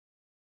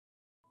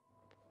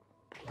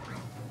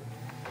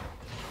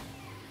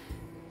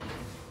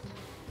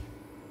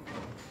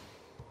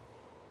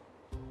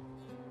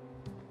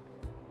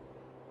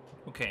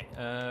Okay,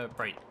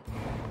 right.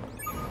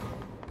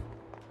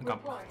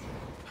 Report.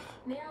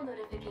 Mail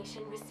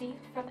notification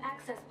received from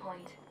access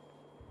point.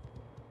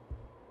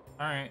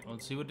 Alright,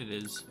 let's see what it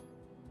is.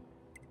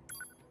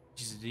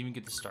 Jesus, didn't even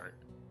get to start.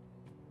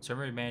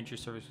 Server manager,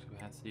 service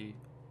capacity.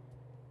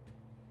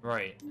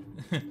 Right.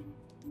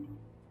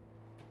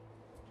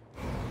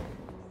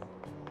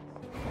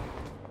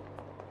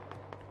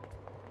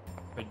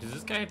 Wait, does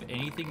this guy have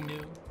anything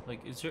new?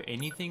 Like, is there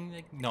anything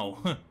like... No.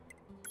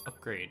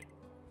 Upgrade.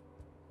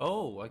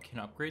 Oh, I can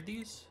upgrade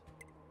these?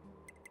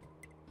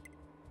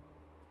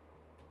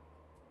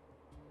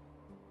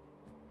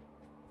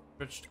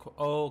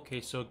 Oh, okay,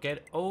 so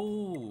get...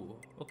 Oh!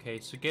 Okay,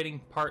 so getting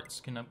parts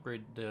can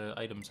upgrade the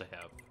items I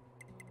have.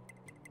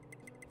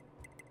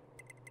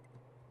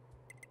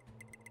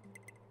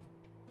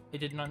 I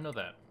did not know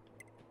that.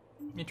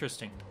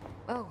 Interesting.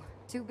 Oh,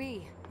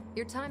 2B.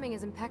 Your timing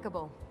is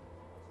impeccable.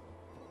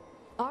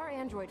 Our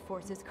android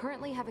forces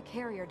currently have a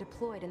carrier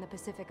deployed in the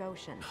Pacific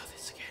Ocean. Oh,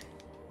 this again.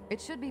 It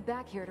should be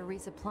back here to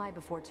resupply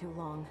before too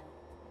long.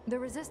 The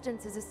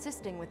Resistance is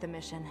assisting with the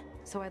mission,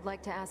 so I'd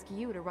like to ask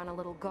you to run a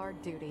little guard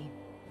duty.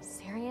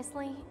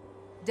 Seriously?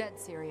 Dead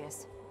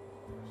serious.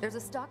 There's a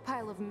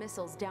stockpile of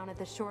missiles down at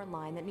the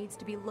shoreline that needs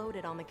to be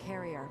loaded on the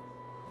carrier.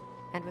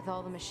 And with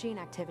all the machine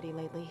activity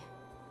lately,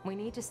 we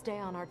need to stay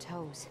on our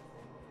toes.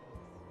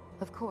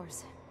 Of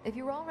course, if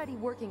you're already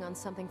working on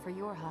something for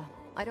Yorha,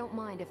 I don't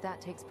mind if that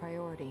takes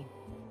priority.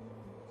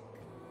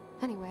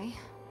 Anyway,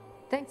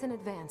 thanks in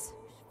advance.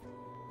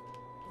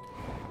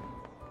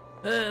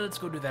 Let's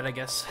go do that, I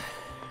guess.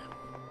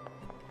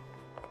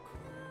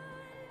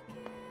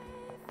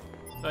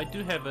 I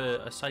do have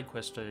a side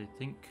quest, I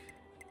think.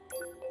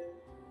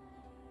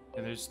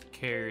 And there's the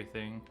carrier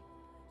thing.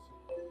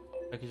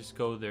 I could just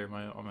go there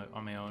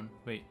on my own.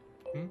 Wait.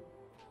 Hmm?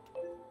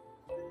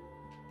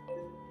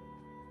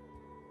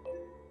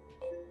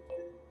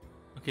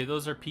 Okay,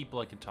 those are people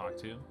I can talk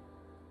to.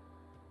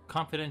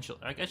 Confidential.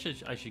 I guess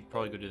I should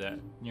probably go do that.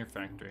 NieR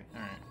factory.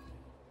 All right.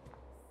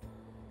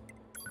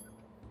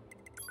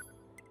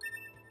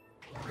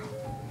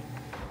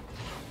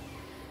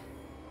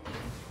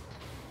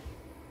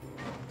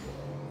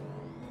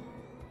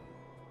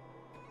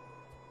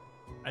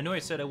 I know I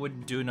said I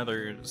wouldn't do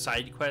another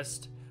side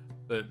quest,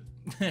 but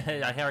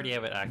I already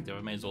have it active.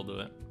 I might as well do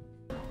it.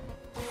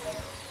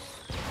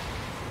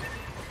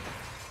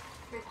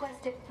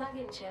 Requested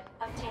plug-in chip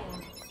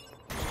obtained.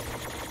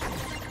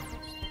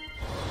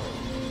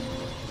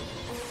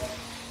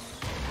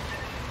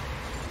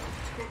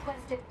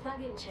 Requested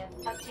plug-in chip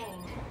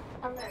obtained.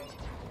 Alert.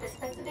 The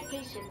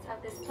specifications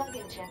of this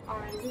plug-in chip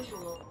are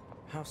unusual.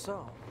 How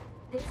so?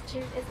 This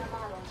chip is a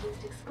model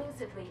used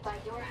exclusively by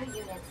Yorha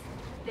units.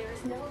 There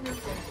is no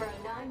reason for a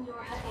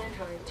non-Yorha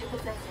android to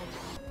possess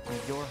it. A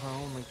Yorha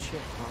only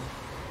chip, huh?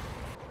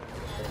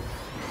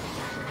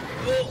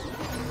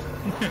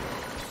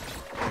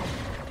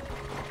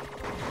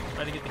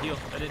 I didn't get the heal.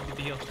 I didn't get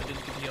the heal. I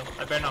didn't get the heal.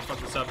 I better not fuck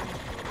this up.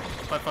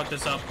 If I fuck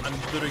this up, I'm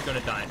literally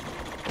gonna die.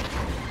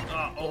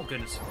 Oh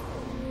goodness.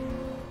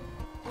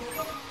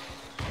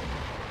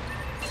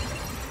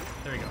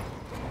 There we go.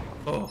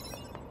 Oh.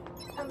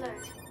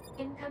 Alert.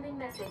 Incoming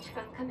message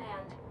from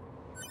command.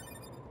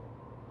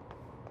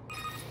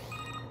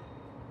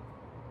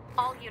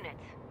 All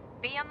units,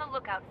 be on the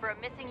lookout for a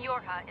missing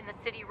Yorha in the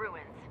city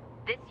ruins.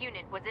 This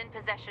unit was in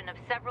possession of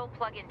several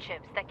plug-in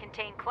chips that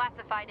contain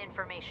classified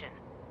information.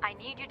 I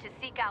need you to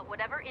seek out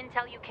whatever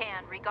intel you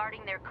can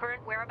regarding their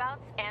current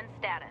whereabouts and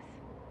status.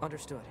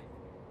 Understood.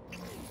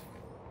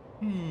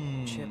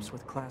 Chips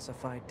with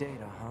classified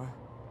data, huh?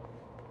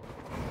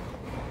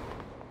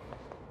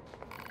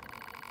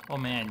 Oh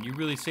man, you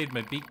really saved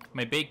my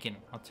bacon.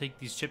 I'll take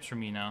these chips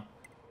from you now.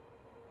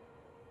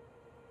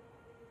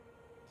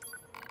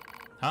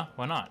 Huh?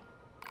 Why not?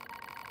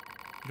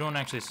 You don't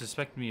actually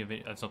suspect me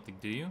of something,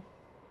 do you?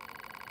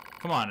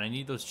 Come on, I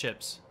need those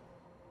chips.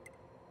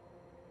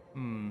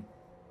 You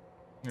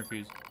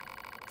refuse.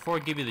 Before I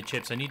give you the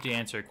chips, I need to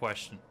answer a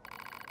question.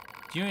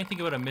 Do you know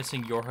anything about a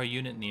missing Yorha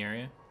unit in the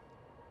area?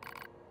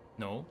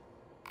 No?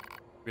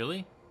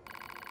 Really?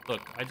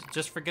 Look,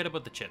 just forget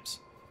about the chips.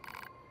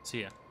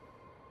 See ya.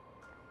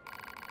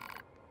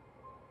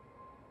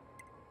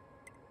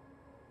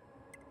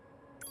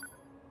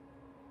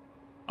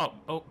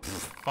 Oh,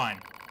 fine.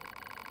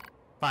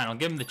 Fine, I'll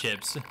give him the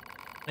chips.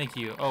 Thank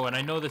you. Oh, and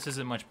I know this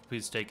isn't much, but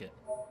please take it.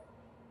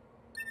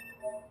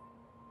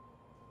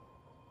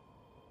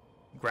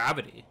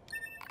 Gravity.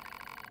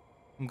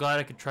 I'm glad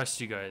I could trust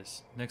you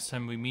guys. Next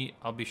time we meet,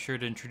 I'll be sure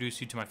to introduce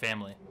you to my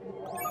family.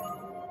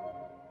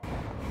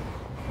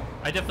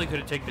 I definitely could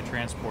have taken the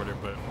transporter,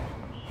 but...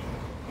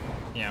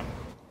 yeah.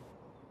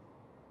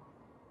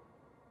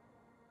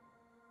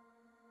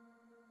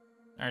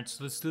 Alright,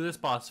 so let's do this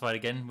boss fight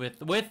again with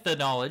the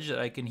knowledge that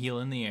I can heal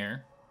in the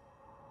air.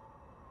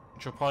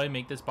 Which will probably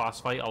make this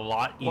boss fight a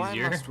lot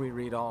easier. Why must we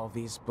read all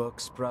these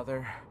books,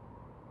 brother?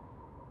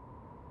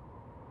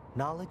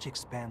 Knowledge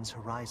expands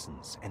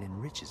horizons and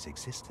enriches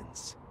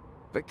existence.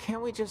 But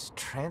can't we just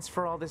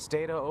transfer all this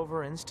data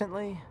over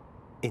instantly?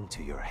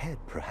 Into your head,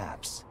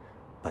 perhaps,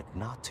 but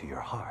not to your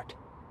heart.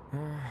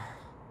 I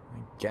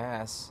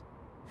guess.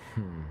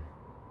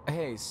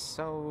 Hey,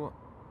 so...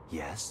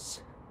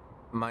 Yes?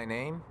 my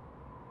name?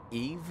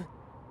 Eve?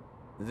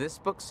 This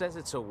book says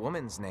it's a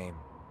woman's name.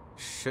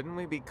 Shouldn't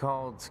we be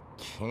called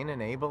Cain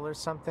and Abel or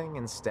something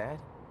instead?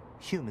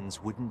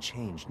 Humans wouldn't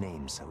change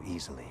names so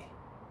easily.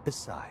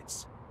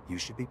 Besides, you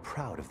should be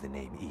proud of the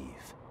name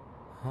Eve.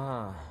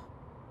 Huh.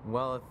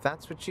 Well, if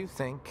that's what you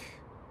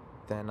think,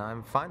 then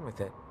I'm fine with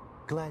it.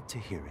 Glad to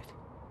hear it.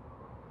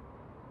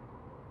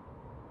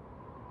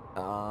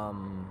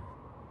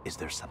 Is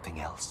there something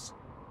else?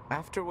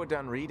 After we're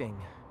done reading,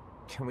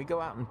 can we go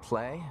out and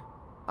play?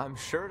 I'm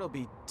sure it'll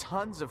be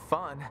tons of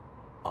fun.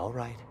 All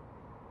right,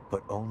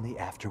 but only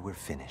after we're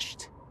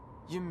finished.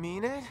 You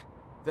mean it?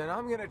 Then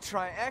I'm gonna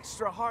try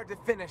extra hard to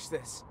finish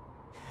this.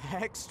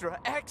 Extra,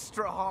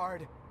 extra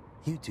hard!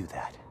 You do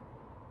that.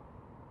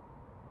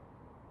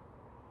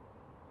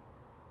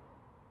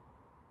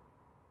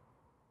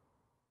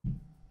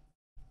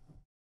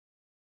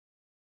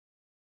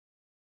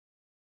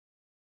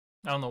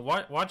 I don't know,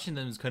 watching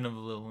them is kind of a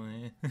little...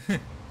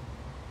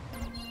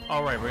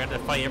 Alright, we're gonna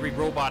fight every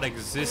robot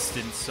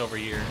existence over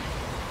here.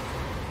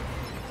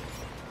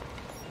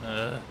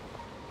 I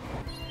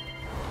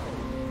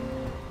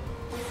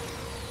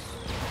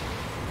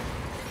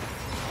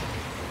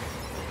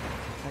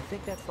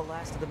think that's the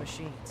last of the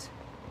machines.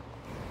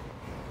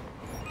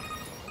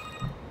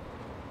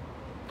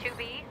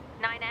 2B,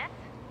 9S,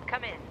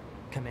 come in.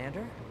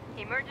 Commander?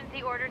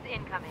 Emergency orders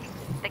incoming.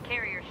 The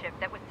carrier ship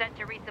that was sent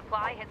to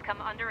resupply has come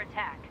under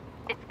attack.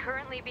 It's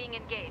currently being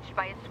engaged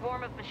by a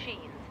swarm of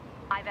machines.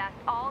 I've asked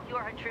all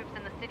Yorha troops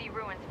in the city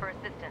ruins for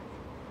assistance,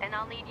 and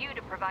I'll need you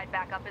to provide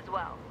backup as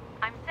well.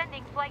 I'm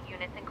sending flight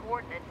units and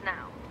coordinates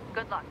now.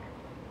 Good luck.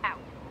 Out.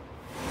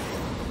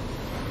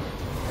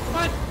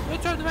 What?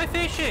 What's wrong with my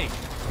fishing?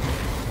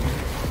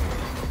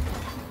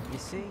 You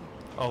see?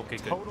 Okay,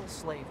 good. Total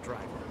slave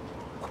driver.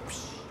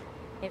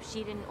 If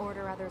she didn't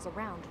order others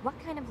around, what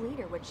kind of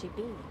leader would she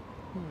be?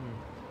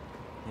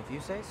 If you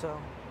say so.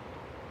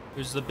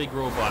 Here's the big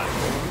robot.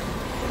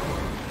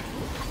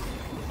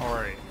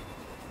 Alright.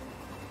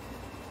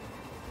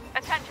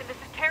 Attention, this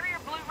is Carrier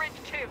Blue Ridge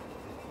 2.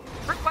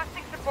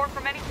 Requesting support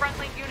from any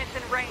friendly units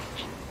in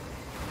range.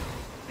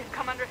 We've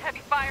come under heavy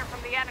fire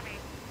from the enemy.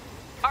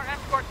 Our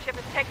escort ship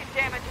has taken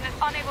damage and is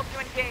unable to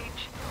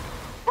engage.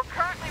 We're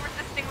currently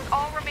resisting with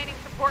all remaining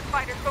support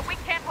fighters, but we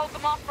can't hold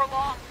them off for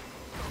long.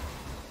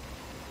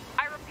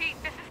 I repeat,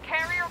 this is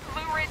Carrier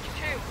Blue Ridge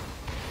 2.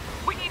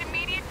 We need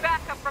immediate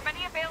backup from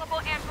any available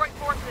android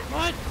forces.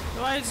 What?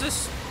 Why is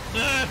this?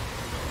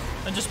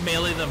 I'm just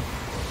melee them.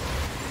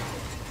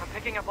 I'm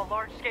picking up a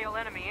large-scale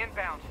enemy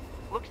inbound.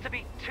 Looks to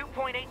be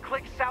 2.8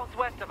 clicks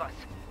southwest of us.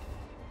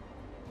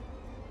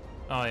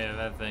 Oh yeah,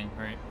 that thing,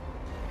 right.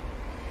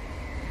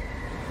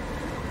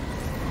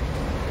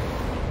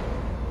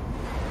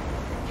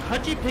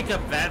 How'd you pick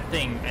up that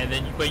thing and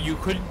then, but you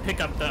couldn't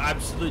pick up the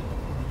absolute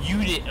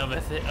unit of a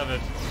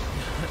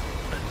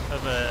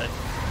of a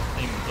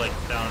thing like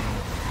down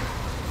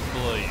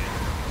below you?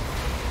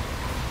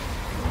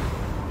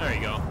 There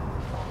you go.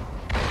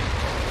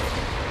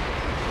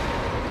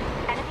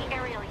 Enemy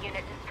aerial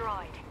unit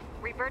destroyed.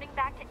 Reverting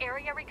back to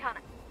area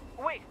reconnaissance.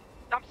 Wait,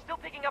 I'm still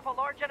picking up a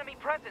large enemy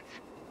presence.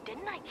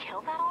 Didn't I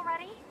kill that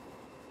already?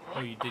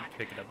 Oh, you did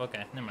pick it up.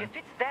 Okay, never mind. If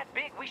it's that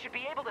big, we should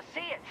be able to see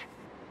it.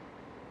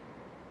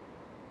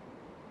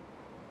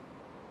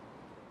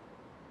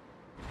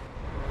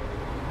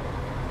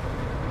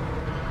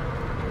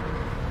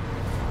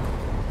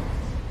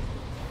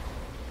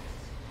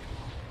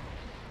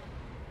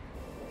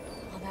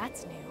 Well,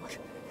 that's new.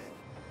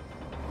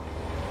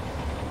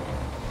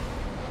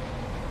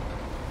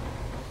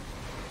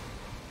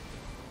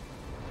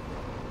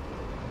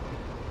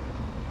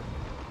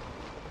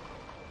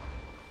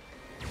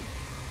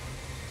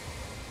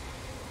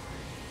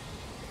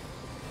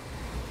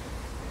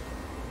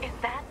 Is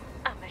that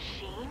a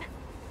machine?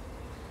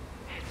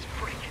 It's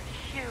freaking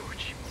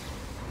huge.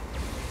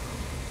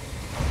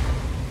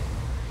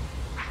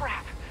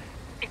 Crap!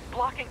 It's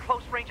blocking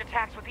close-range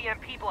attacks with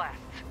EMP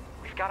blasts.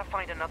 We've got to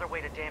find another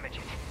way to damage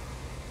it.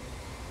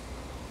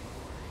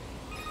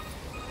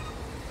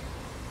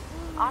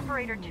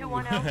 Operator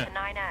 210 to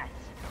 9S.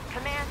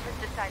 Command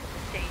has decided to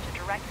stage a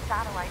direct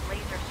satellite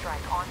laser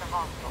strike on the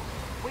hostile.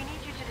 We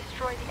need you to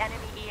destroy the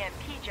enemy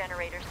EMP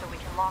generator so we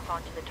can lock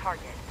onto the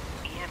target.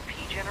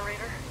 EMP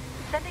generator?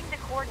 Sending the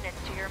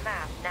coordinates to your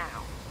map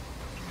now.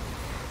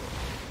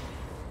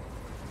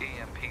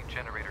 EMP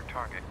generator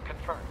target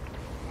confirmed.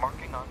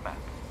 Marking on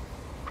map.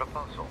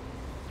 Proposal.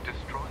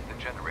 Destroy the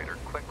generator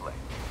quickly.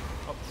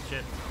 Oh,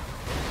 shit.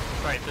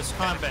 Right, this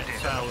combat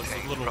style is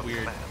a little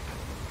weird.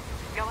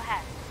 Go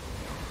ahead.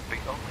 The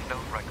only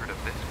known record of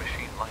this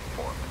machine life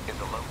form is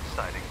a lone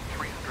sighting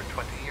 320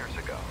 years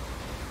ago.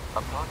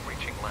 Upon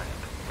reaching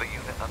land, the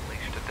unit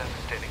unleashed a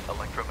devastating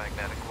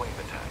electromagnetic wave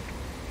attack.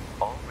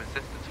 All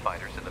resistance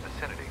fighters in the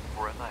vicinity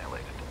were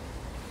annihilated.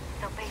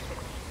 So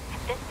basically,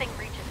 if this thing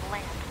reaches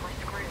land, we're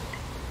screwed.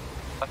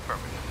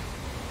 Affirmative.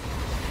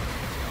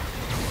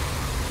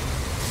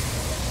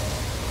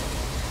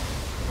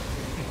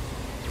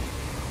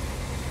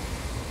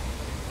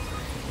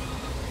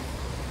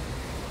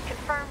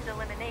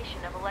 confirmed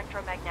elimination of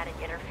electromagnetic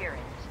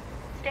interference.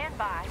 Stand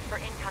by for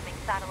incoming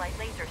satellite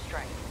laser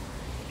strike.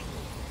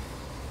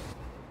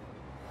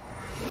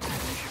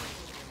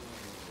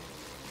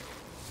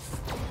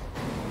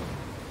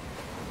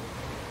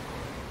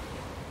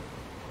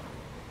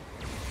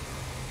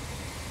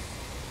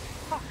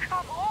 Oh,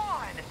 come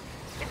on!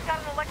 It's got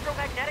an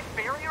electromagnetic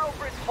barrier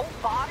over its whole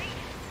body?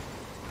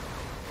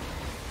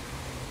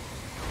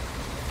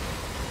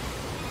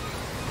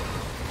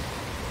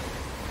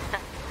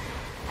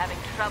 Having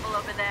trouble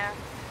over there?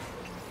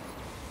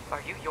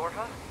 Are you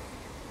Yorha?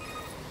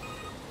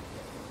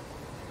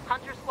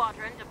 Hunter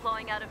Squadron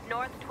deploying out of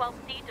North 12th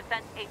D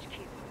Defense HQ.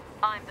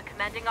 I'm the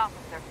commanding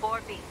officer,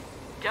 4B.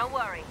 Don't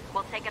worry,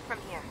 we'll take it from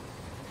here.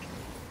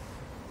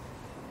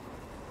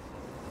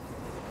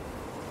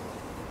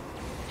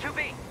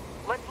 2B,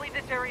 let's leave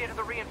this area to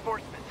the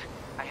reinforcements.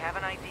 I have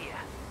an idea.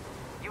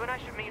 You and I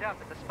should meet up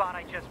at the spot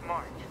I just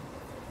marked.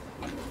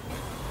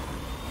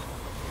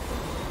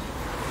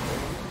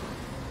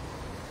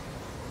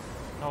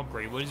 Oh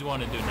great, what does he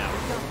want to do now?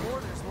 We've got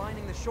mortars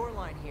lining the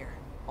shoreline here.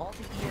 All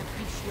the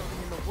EMP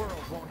shielding in the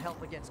world won't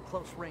help against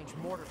close-range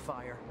mortar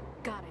fire.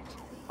 Got it.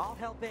 I'll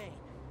help aim.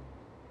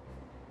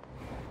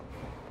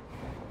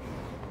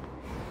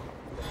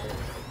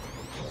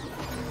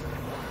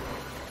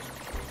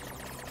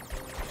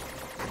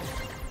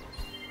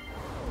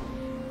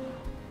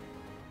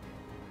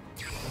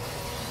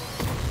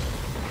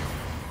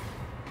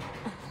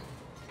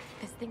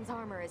 This thing's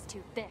armor is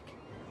too thick.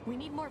 We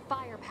need more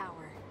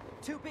firepower.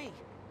 2B,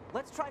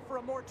 let's try for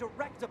a more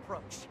direct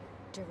approach.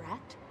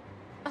 Direct?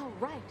 Oh,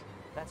 right.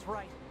 That's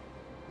right.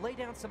 Lay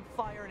down some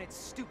fire in its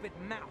stupid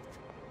mouth.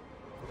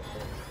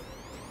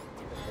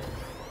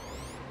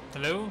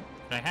 Hello?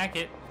 Can I hack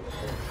it?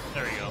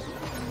 There we go.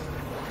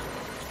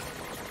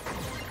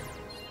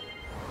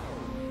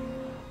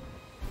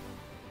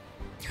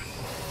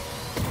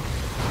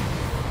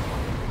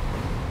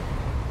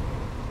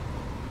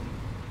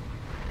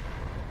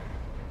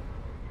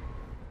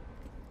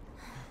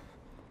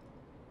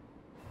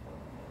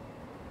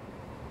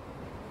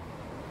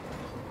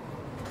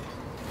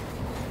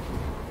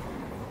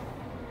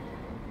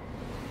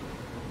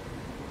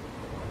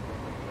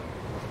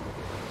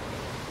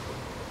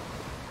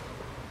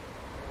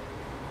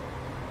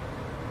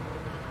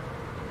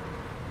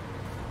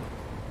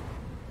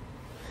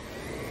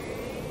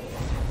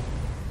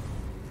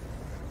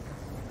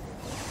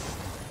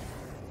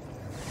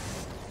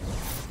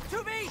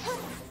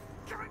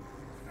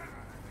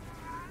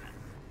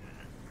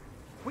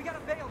 We gotta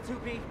bail,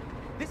 2B.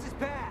 This is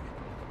bad.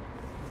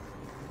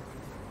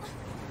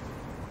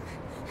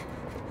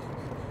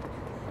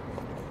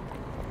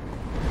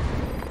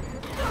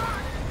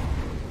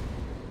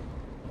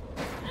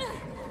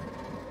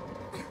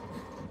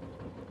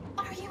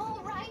 Are you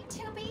all right,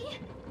 2B?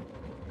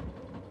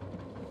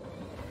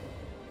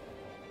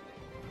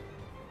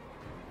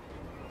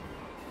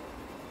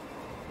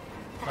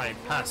 Right,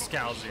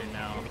 Pascal's here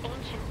now. An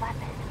ancient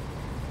weapon.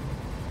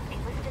 It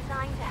was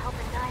designed to help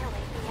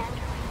annihilate the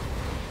androids,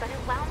 but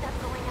it wound up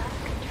going out of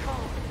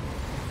control.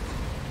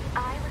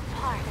 I was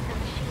part of the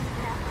machine's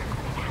network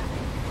when it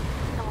happened,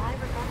 so I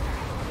remember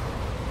it.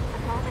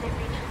 The moment it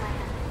reached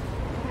land,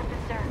 it went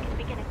berserk and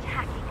began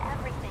attacking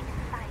everything in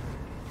sight.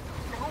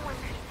 No one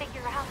could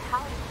figure out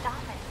how to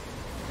stop it.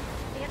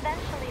 They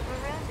eventually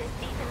marooned it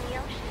deep in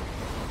the ocean,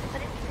 but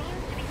it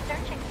seems to be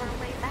searching for a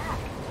way back.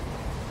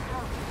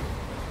 Huh.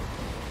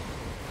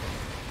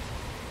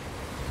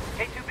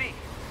 Hey, 2B,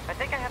 I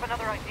think I have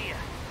another idea.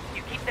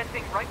 You keep that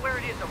thing right where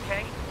it is,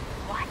 okay?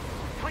 What?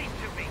 Please,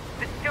 2B,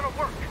 this is gonna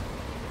work.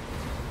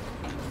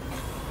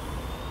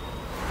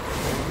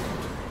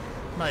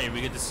 Right,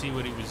 we get to see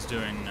what he was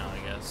doing now, I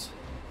guess.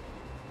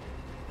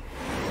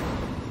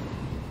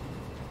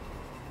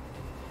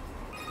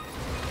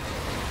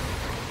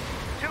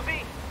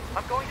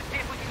 I'm going to see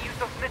if we can use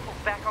those missiles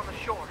back on the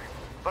shore.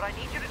 But I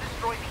need you to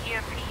destroy the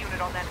EMP unit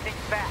on that thing's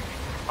back.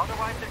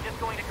 Otherwise, they're just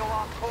going to go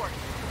off course.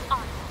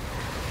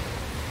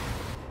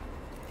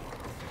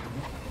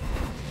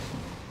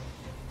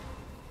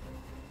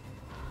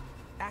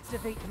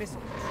 Activate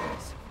missile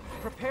controls.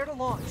 Prepare to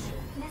launch.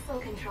 Missile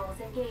controls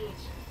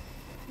engaged.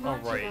 Oh,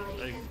 Launch right.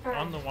 ability I confirmed.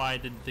 don't know why I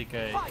didn't think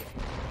I... Fire!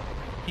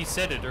 He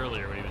said it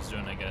earlier what he was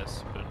doing, I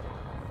guess, but...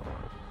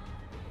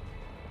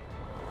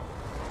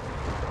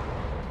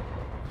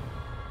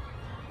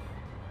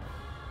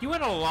 You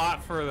went a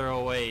lot further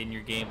away in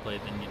your gameplay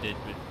than you did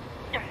with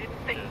I didn't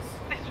think this.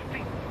 this would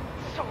be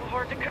so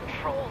hard to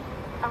control.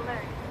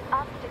 Alert.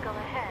 Obstacle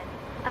ahead.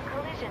 A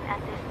collision at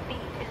this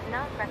speed is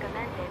not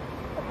recommended.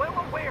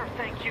 Well aware,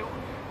 thank you.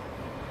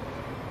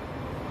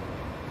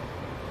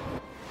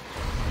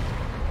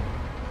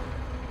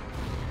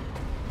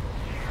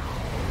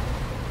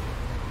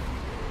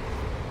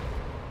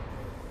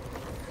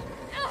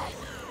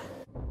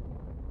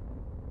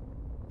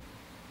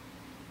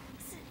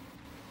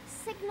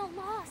 Signal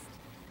lost.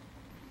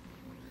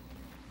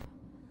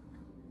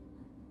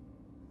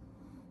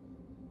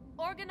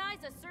 Organize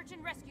a search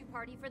and rescue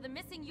party for the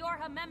missing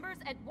Yorha members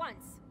at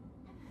once.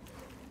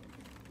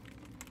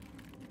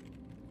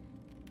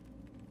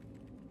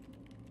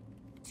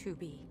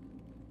 2B.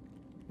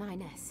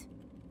 9S.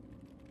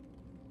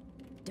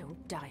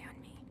 Don't die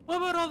on me. What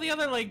about all the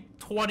other, like,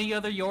 20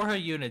 other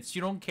Yorha units?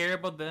 You don't care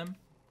about them?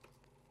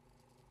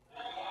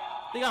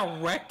 They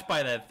got wrecked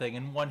by that thing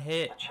in one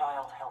hit. The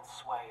child held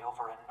sway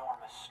over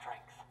enormous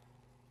strength.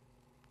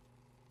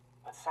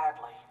 But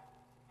sadly,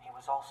 he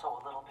was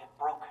also a little bit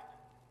broken.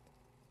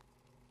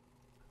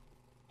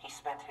 He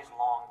spent his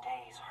long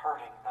days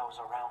hurting those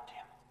around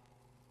him.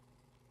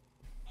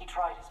 He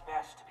tried his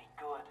best to be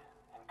good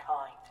and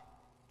kind.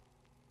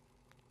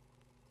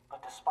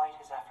 But despite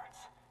his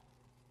efforts,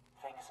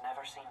 things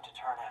never seemed to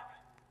turn out.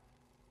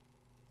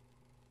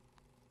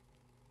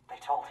 They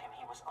told him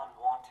he was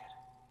unwanted.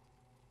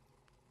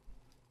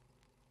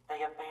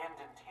 They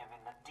abandoned him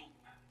in the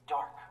deep,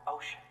 dark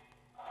ocean.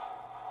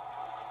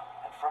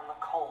 And from the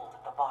cold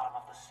at the bottom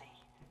of the sea,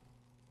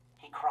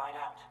 he cried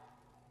out,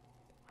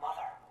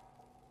 "Mother,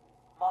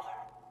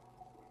 Mother,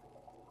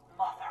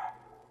 Mother,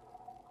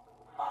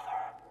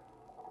 Mother."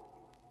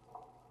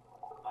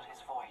 But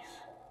his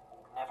voice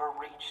never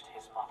reached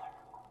his mother.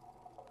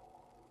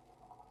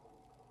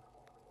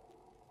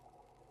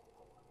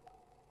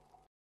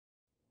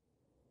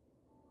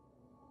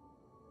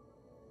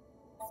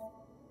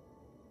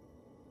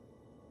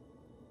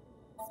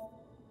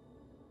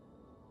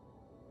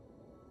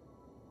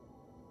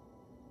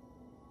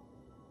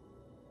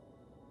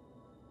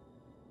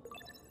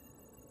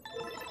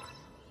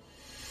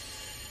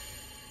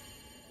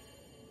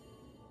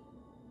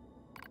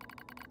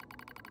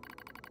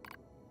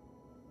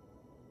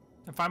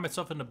 I find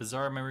myself in a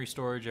bizarre memory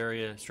storage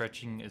area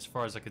stretching as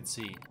far as I could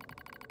see.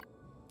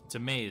 It's a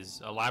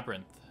maze, a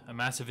labyrinth, a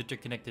massive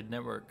interconnected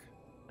network.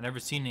 I've never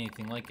seen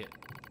anything like it.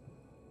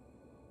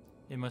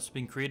 It must have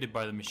been created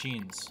by the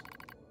machines.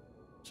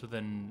 So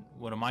then,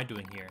 what am I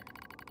doing here?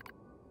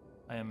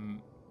 I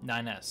am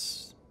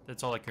 9S.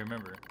 That's all I can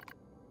remember.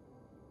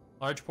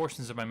 Large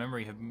portions of my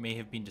memory may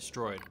have been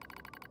destroyed.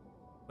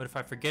 What if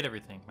I forget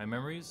everything? My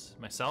memories?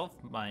 Myself?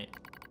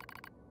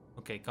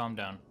 Okay, calm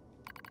down.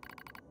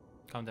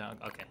 Calm down,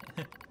 okay.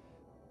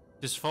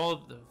 Just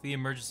follow the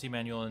emergency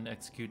manual and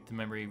execute the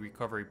memory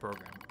recovery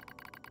program.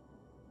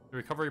 The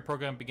recovery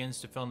program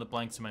begins to fill in the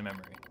blanks in my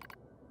memory.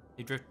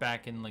 They drift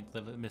back in like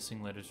the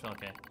missing letters.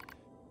 Okay.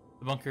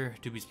 The bunker,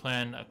 Doobie's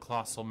plan, a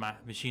colossal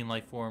machine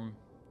life form,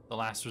 the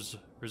last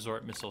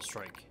resort missile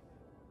strike.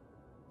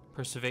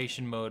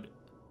 Preservation mode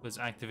was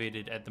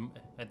activated at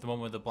the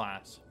moment of the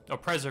blast. Oh,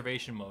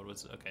 preservation mode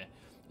was okay.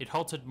 It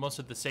halted most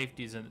of the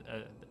safeties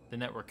the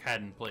network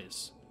had in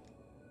place.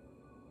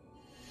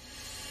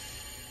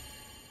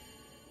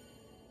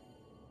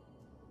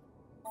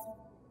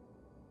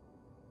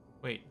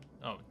 Wait,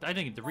 oh, I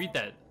didn't get to read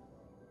that.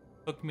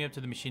 Hooked me up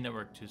to the machine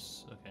network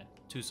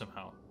to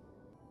somehow.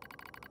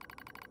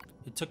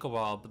 It took a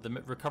while, but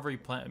the recovery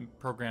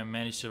program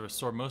managed to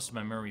restore most of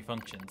my memory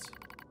functions.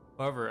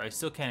 However, I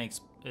still can't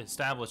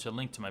establish a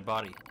link to my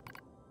body.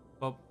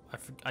 Well,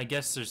 I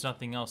guess there's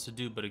nothing else to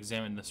do but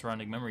examine the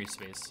surrounding memory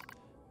space.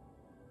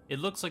 It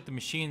looks like the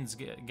machines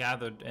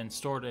gathered and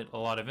stored a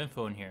lot of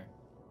info in here.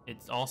 It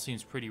all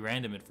seems pretty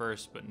random at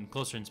first, but in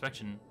closer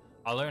inspection,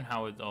 I'll learn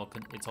how it's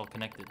all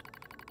connected.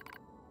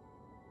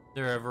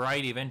 There are a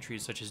variety of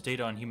entries such as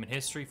data on human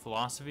history,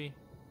 philosophy,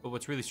 but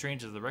what's really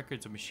strange is the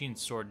records of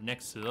machines stored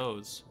next to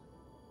those.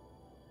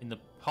 In the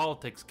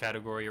politics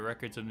category are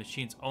records of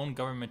machines' own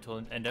governmental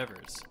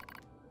endeavors.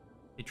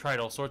 They tried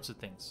all sorts of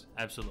things: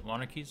 absolute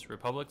monarchies,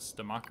 republics,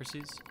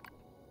 democracies.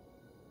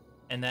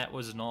 And that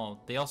wasn't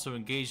all. They also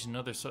engaged in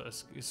other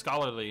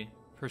scholarly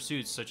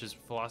pursuits such as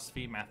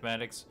philosophy,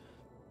 mathematics,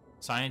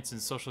 science,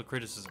 and social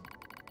criticism.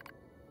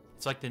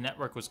 It's like the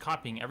network was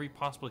copying every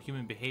possible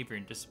human behavior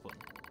and discipline.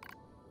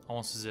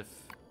 Almost as if...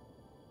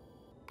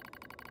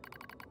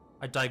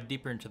 I dived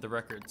deeper into the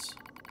records.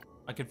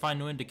 I could find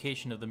no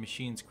indication of the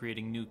machines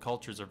creating new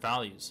cultures or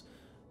values.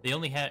 They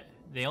only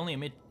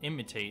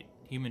imitate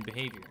human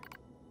behavior.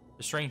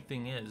 The strange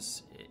thing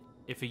is,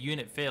 if a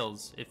unit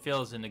fails, it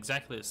fails in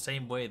exactly the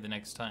same way the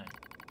next time.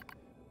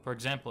 For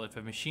example, if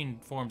a machine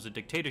forms a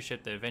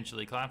dictatorship that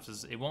eventually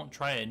collapses, it won't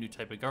try a new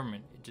type of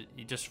government,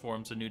 it just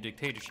forms a new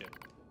dictatorship.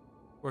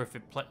 Or if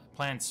it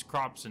plants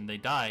crops and they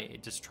die,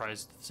 it just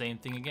tries the same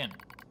thing again.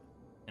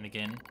 And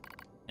again,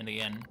 and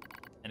again,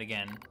 and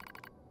again.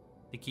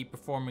 They keep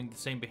performing the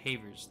same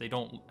behaviors. They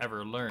don't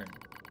ever learn.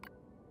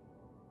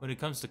 When it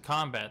comes to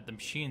combat, the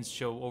machines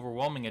show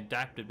overwhelming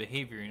adaptive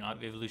behavior and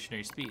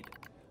evolutionary speed.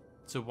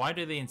 So why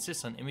do they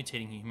insist on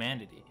imitating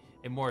humanity?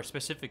 And more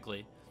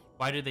specifically,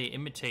 why do they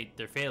imitate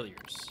their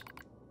failures?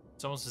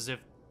 It's almost as if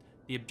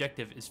the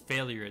objective is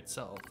failure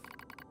itself.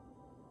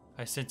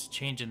 I sense a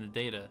change in the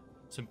data,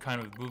 some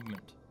kind of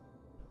movement.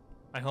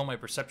 I hold my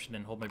perception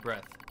and hold my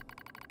breath.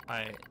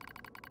 I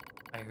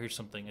hear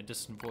something, a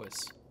distant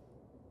voice.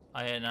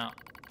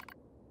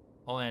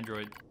 All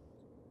android.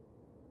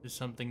 There's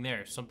something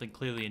there, something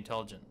clearly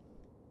intelligent.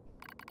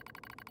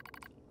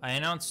 I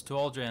announce to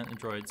all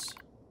androids.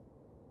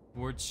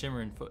 Words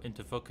shimmer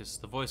into focus.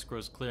 The voice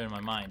grows clear in my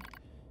mind.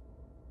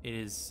 It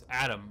is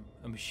Adam,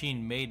 a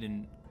machine made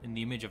in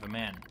the image of a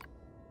man.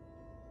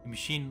 The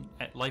machine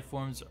life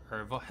forms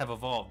have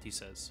evolved, he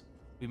says.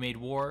 We made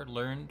war,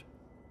 learned,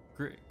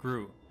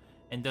 grew,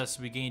 and thus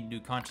we gained new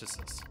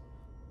consciousness.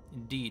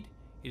 Indeed,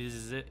 it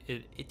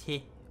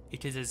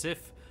is as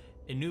if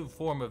a new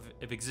form of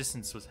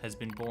existence has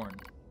been born.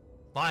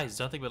 Lies,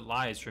 nothing but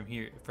lies from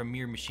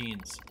mere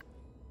machines.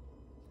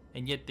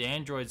 And yet the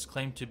androids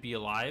claim to be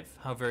alive?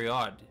 How very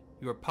odd.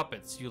 You are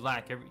puppets. You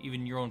lack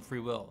even your own free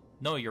will.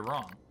 No, you're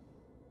wrong.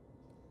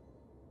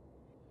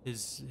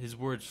 His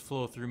words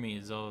flow through me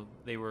as though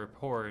they were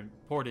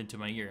poured into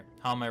my ear.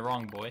 How am I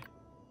wrong, boy?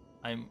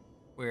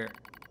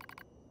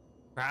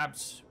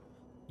 Perhaps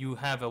you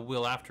have a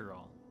will after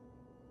all.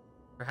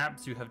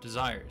 Perhaps you have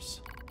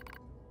desires.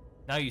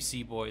 Now you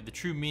see, boy, the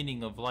true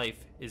meaning of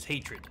life is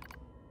hatred.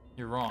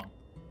 You're wrong.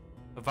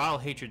 A vile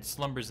hatred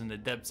slumbers in the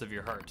depths of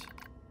your heart.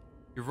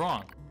 You're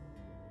wrong.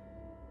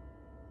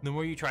 The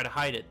more you try to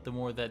hide it, the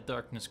more that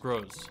darkness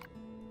grows.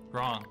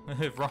 Wrong.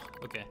 Wrong.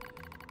 Okay.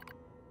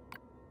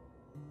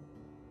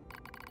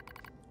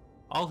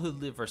 All who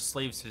live are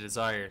slaves to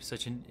desire.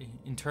 Such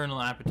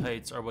internal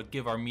appetites are what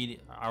give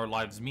our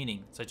lives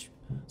meaning.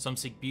 Some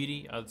seek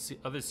beauty,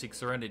 others seek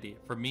serenity.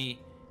 For me,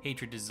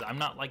 hatred is... I'm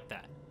not like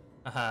that.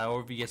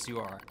 Or yes, you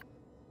are.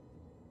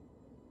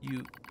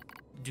 You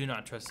do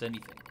not trust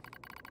anything.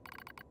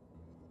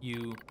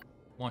 You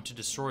want to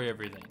destroy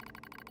everything.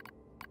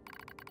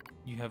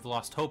 You have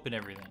lost hope in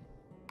everything.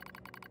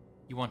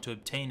 You want to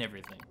obtain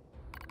everything.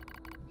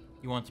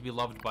 You want to be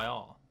loved by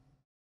all.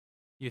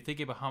 You're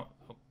thinking about how...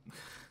 Oh.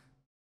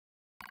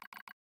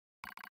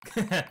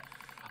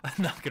 I'm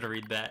not gonna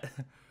read that.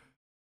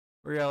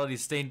 Reality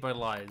stained by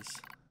lies.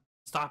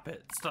 Stop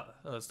it.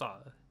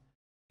 Stop.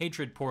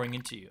 Hatred pouring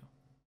into you.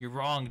 You're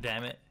wrong,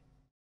 damn it.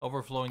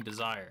 Overflowing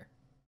desire.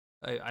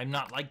 I'm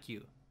not like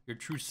you. Your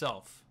true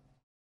self.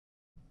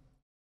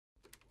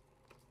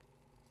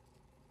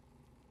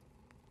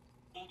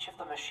 Each of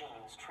the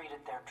machines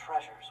treated their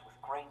treasures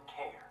with great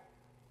care.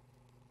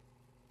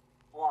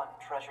 One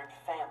treasured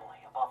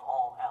family above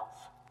all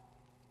else.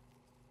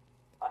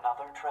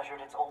 Another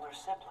treasured its older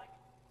sibling.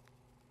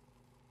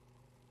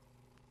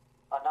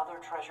 Another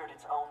treasured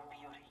its own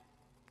beauty.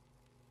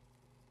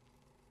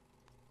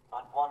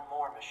 But one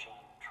more machine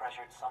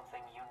treasured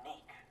something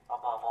unique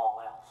above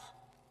all else.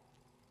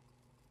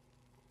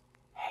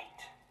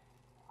 Hate.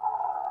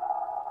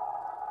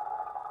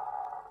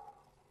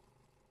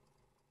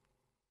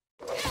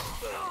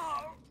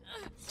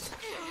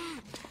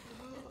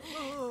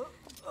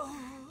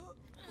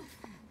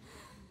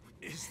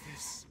 Is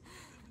this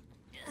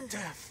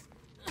death?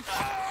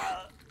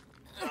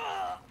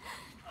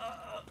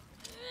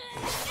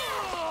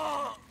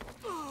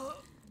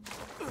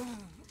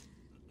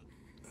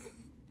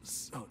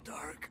 So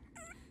dark,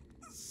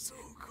 so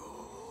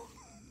cold.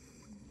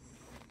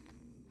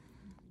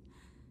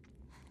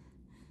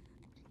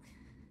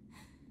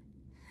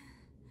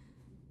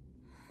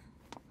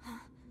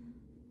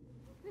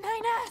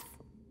 Nines!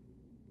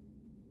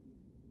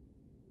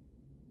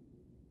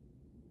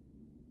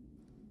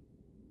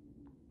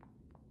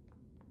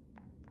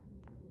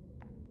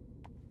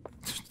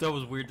 That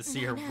was weird to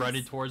see her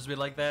running towards me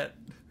like that.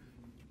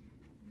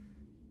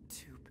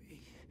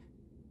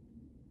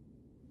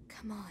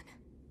 Come on.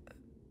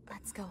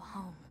 Let's go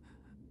home.